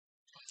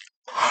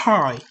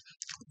Hi,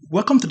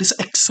 welcome to this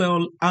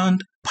Excel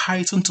and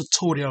Python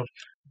tutorial.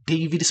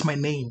 David is my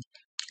name.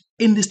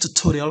 In this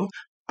tutorial,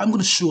 I'm going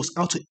to show us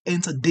how to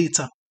enter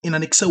data in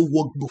an Excel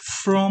workbook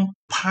from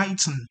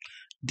Python.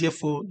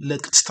 Therefore,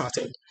 let's get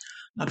started.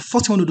 Now, the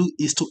first thing you want to do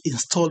is to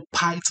install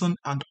Python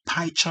and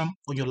PyCharm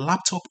on your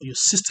laptop or your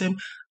system,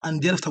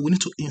 and thereafter we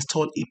need to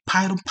install a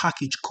Python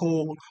package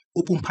called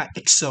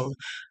OpenPyXL.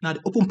 Now,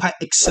 the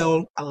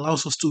OpenPyXL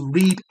allows us to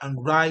read and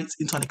write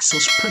into an Excel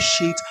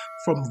spreadsheet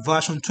from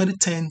version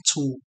 2010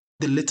 to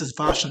the latest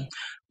version.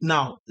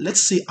 Now,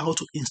 let's see how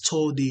to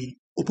install the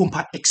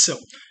OpenPyXL.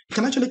 You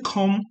can actually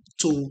come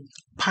to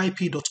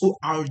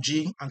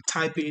pyp.org and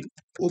type in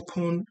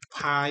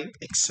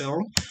OpenPyXL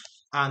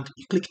and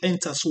you click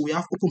enter. So we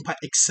have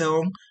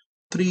OpenPyXL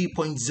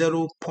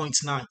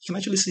 3.0.9. You can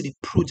actually see the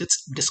project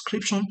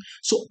description.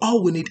 So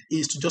all we need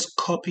is to just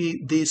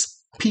copy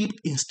this pip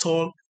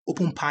install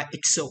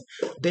OpenPyXL.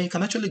 Then you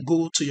can actually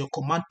go to your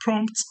command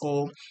prompt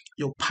or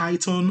your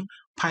Python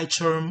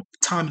PyCharm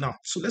terminal.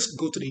 So let's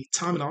go to the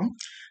terminal.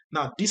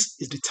 Now this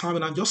is the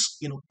terminal.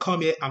 Just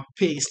come here and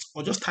paste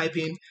or just type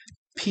in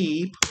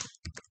pip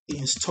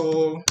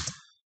install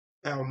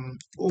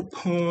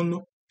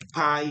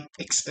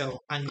OpenPyXL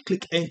and you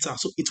click enter.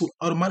 So it will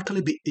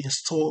automatically be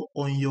installed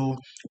on your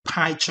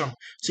PyCharm.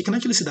 So you can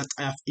actually see that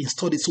I have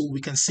installed it, so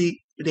we can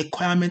see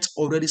requirements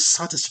already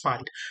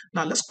satisfied.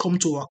 Now let's come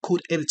to our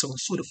code editor.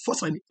 So the first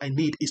thing I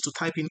need is to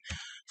type in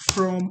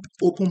from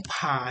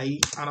OpenPy,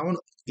 and I want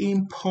to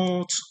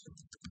import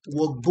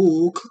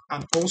workbook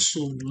and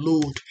also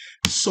load.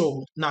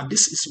 So now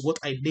this is what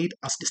I need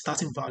as the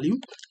starting value.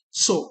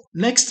 So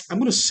next I'm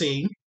going to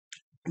say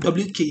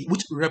WK,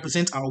 which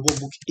represents our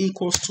workbook,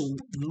 equals to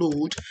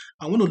load.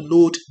 I want to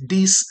load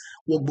this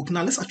workbook.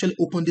 Now let's actually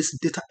open this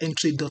data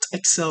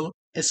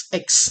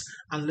entry.xlsx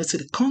and let's see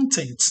the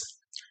contents.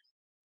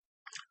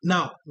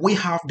 Now we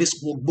have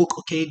this workbook,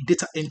 okay,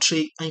 data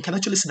entry, and you can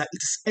actually see that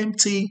it is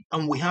empty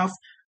and we have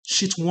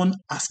sheet 1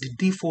 as the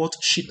default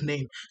sheet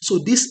name. So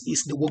this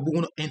is the workbook we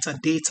want to enter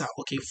data,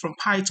 okay, from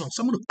Python.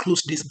 So I'm going to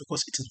close this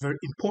because it is very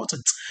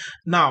important.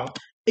 Now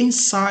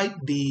inside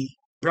the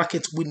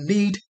bracket we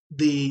need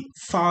the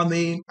file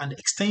name and the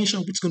extension,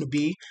 which is going to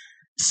be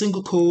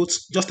single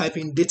quotes. Just type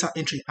in data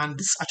entry, and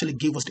this actually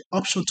gave us the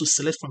option to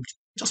select from.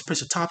 Just press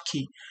the tab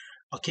key.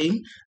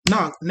 Okay,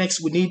 now next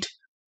we need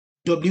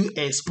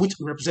ws, which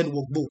represent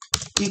workbook,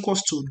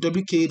 equals to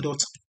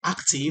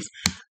wk.active.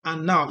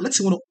 And now let's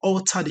say we want to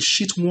alter the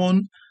sheet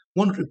 1,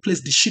 want to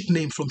replace the sheet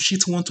name from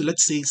sheet 1 to,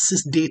 let's say,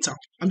 sys data.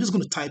 I'm just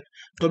going to type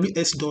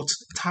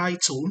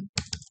ws.title,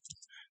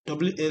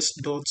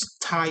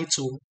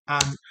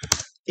 and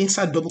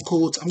inside double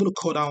quotes, I'm going to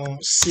call down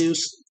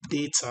sales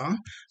data.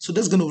 So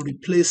that's going to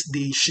replace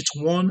the sheet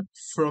 1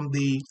 from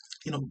the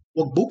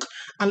workbook.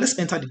 And let's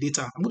enter the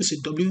data. I'm going to say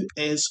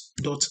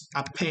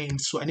ws.append.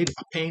 So I need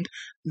append.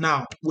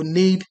 Now we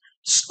need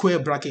square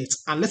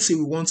brackets, and let's say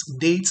we want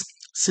date,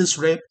 sales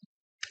rep,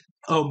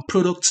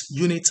 product,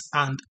 unit,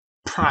 and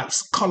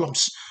price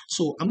columns.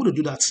 So I'm going to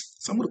do that.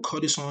 So I'm going to call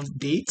this one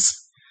date.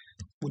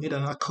 We need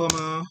another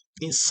comma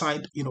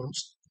inside,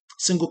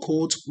 single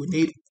quote. We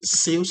need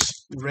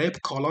sales rep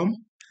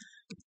column,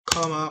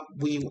 comma.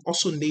 We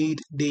also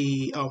need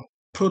the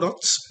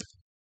products,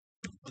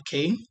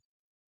 okay,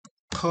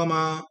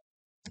 comma.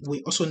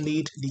 We also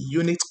need the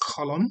unit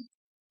column,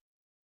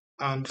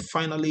 and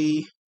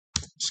finally,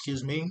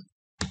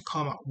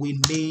 comma, we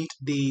need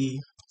the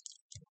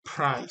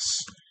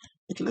price.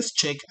 Okay, let's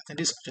check. I think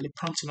this is actually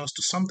prompting us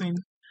to something.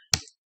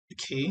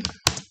 Okay,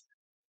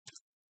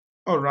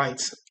 all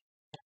right.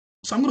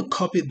 So I'm going to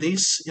copy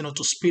this,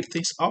 to speed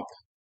things up.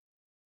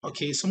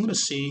 Okay, so I'm going to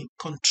say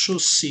Control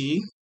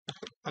C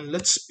and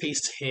let's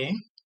paste here.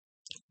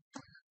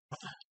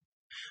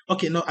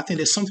 Okay, no, I think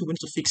there's something we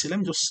need to fix it. Let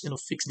me just,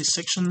 fix this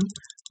section.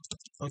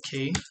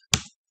 Okay,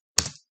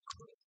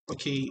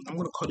 I'm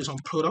going to call this on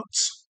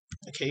products.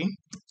 Okay,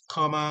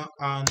 comma,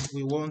 and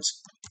we want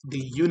the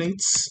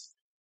units,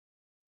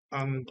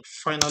 and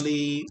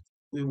finally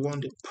we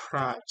want the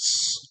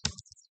price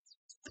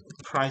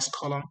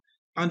column,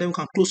 and then we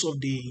can close off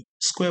the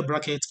square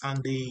bracket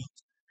and the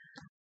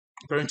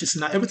parentheses.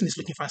 Now everything is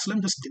looking fine, so let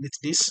me just delete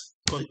this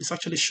because it's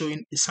actually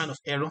showing a sign of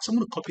error. So I'm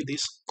going to copy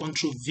this,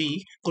 Control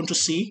C,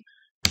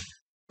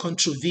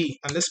 Control V,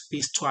 and let's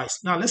paste twice.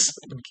 Now let's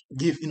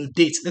give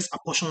date. Let's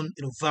apportion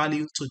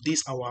value to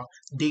this, our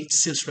date,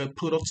 sales rep,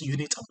 product,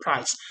 unit, and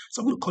price.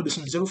 So I'm going to call this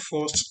on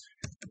 01st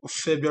of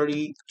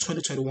February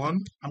 2021.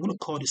 I'm going to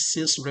call the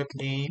sales rep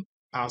name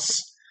as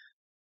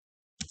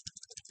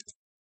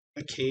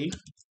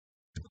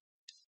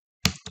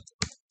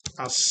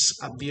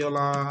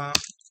Abiola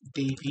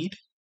David,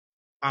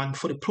 and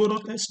for the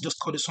product, let's just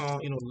call this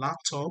on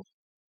laptop,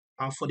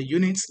 and for the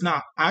units,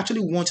 now I actually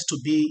want it to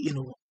be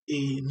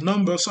a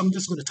number, so I'm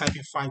just going to type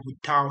in 5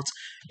 without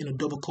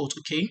double quote.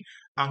 Okay,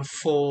 and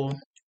for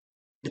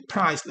the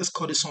price, let's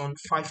call this on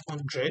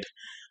 500.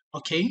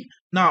 Okay,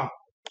 now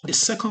the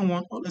second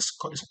one, let's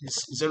call this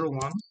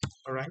 01.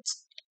 All right,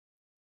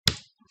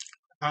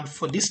 and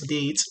for this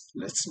date,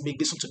 let's make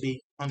this one to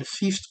be on the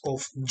 5th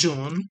of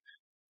June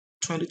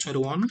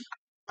 2021,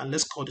 and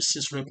let's call the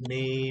sales rep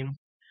name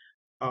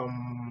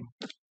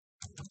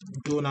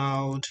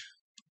Donald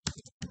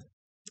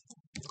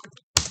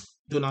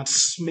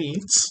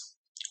Smith,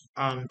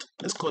 and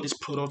let's call this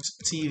product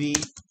TV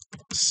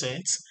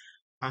set.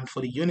 And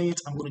for the unit,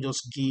 I'm going to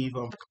just give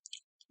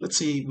let's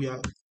say we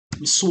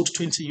sold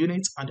 20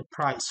 units, and the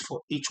price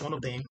for each one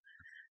of them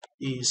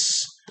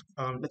is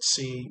let's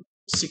say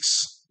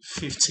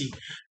 650.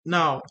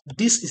 Now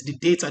this is the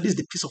data, this is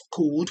the piece of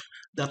code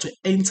that will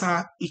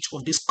enter each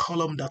of these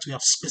columns that we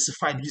have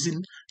specified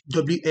using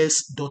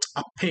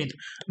ws.append.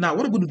 Now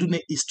what I'm going to do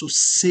next is to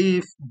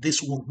save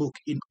this workbook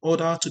in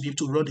order to be able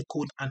to run the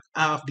code and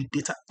have the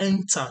data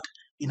entered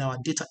in our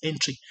data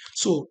entry.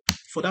 So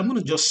for that, I'm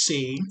going to just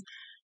say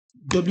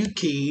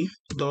wk.save.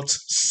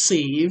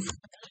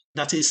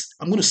 That is,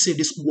 I'm going to save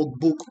this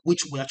workbook,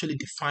 which we actually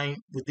define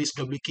with this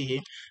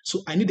wk.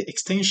 So I need the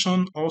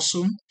extension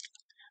also.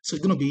 So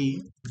it's going to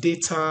be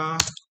data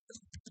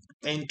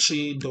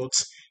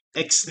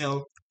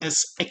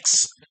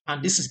entry.xlsx,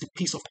 and this is the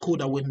piece of code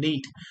that we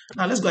need.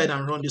 Now let's go ahead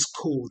and run this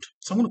code.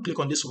 So I'm going to click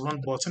on this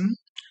run button.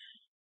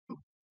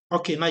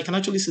 Okay, now you can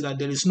actually see that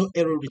there is no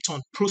error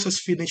return. Process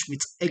finished with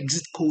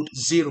exit code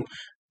 0.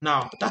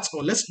 Now that's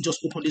all. Let's just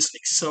open this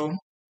Excel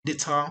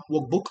data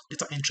workbook,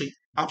 data entry.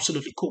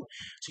 Absolutely cool.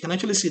 So you can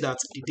actually see that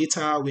the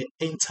data were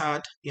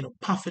entered,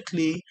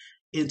 perfectly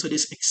into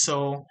this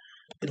Excel,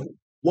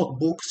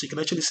 workbook. So you can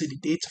actually see the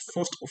date,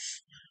 1st of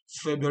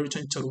February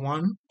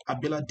 2021,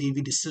 Abela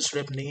David, the sales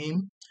rep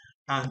name,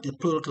 and the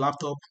product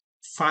laptop,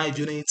 5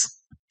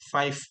 units,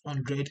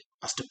 500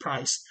 as the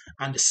price.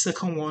 And the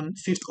second one,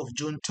 5th of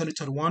June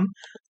 2021,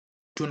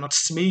 Donald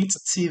Smith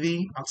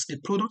TV as the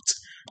product,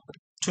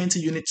 20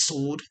 units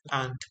sold,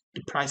 and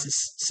the price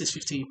is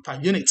 650 per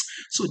unit.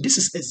 So this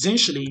is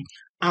essentially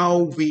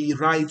how we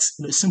write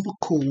a simple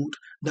code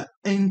that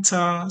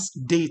enters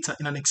data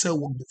in an Excel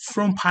workbook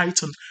from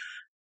Python.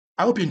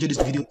 I hope you enjoyed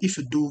this video. If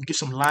you do, give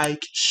some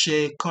like,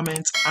 share,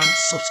 comment, and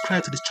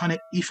subscribe to the channel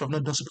if you have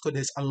not done so, because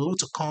there's a lot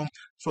to come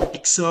from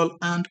Excel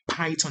and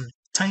Python.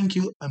 Thank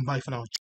you and bye for now.